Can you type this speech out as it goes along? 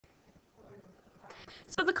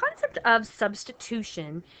So the concept of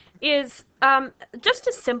substitution is just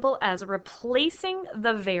as simple as replacing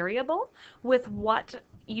the variable with what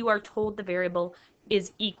you are told the variable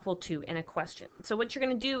is equal to in a question. So what you're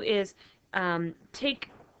going to do is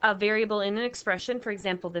take a variable in an expression, for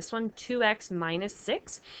example, this one, 2x minus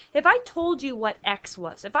 6. If I told you what x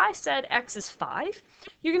was, if I said x is 5,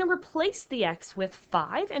 you're going to replace the x with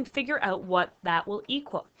 5 and figure out what that will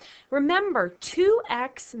equal. Remember,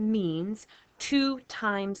 2x means 2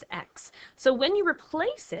 times x. So when you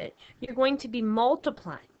replace it, you're going to be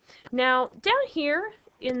multiplying. Now, down here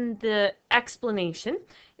in the explanation,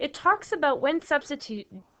 it talks about when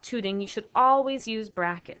substituting, you should always use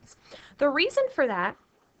brackets. The reason for that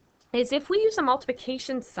is if we use a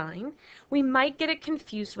multiplication sign, we might get it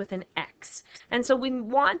confused with an x. And so we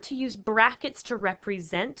want to use brackets to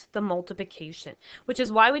represent the multiplication, which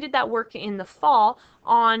is why we did that work in the fall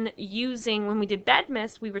on using, when we did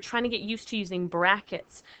bedmiss, we were trying to get used to using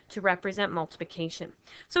brackets to represent multiplication.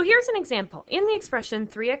 So here's an example. In the expression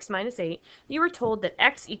 3x minus 8, you were told that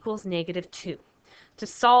x equals negative 2. To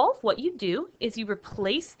solve, what you do is you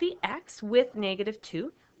replace the x with negative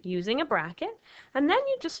 2 using a bracket, and then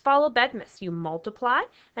you just follow bedmiss. You multiply,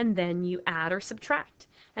 and then you add or subtract,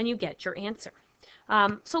 and you get your answer.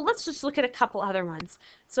 So let's just look at a couple other ones.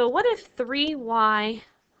 So what if 3y,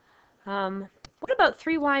 what about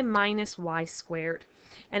 3y minus y squared?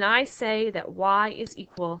 And I say that y is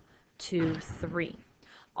equal to 3.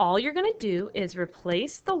 All you're going to do is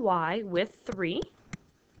replace the y with 3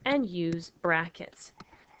 and use brackets.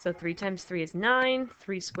 So 3 times 3 is 9,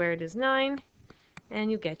 3 squared is 9, and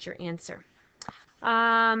you get your answer.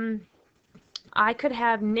 I could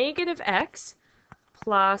have negative x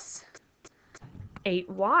plus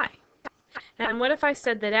 8y. And what if I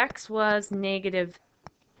said that x was negative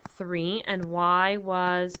 3 and y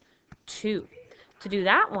was 2? To do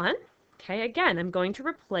that one, okay, again, I'm going to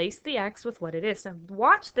replace the x with what it is. Now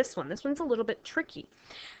watch this one. This one's a little bit tricky.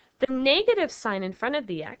 The negative sign in front of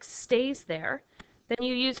the x stays there. Then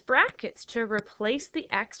you use brackets to replace the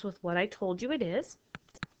x with what I told you it is.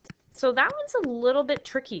 So that one's a little bit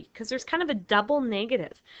tricky because there's kind of a double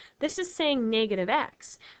negative. This is saying negative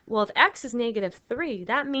x. Well, if x is negative 3,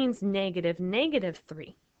 that means negative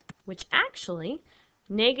 3, which actually,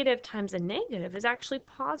 negative times a negative is actually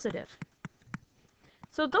positive.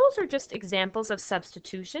 So those are just examples of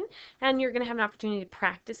substitution, and you're going to have an opportunity to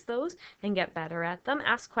practice those and get better at them.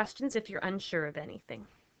 Ask questions if you're unsure of anything.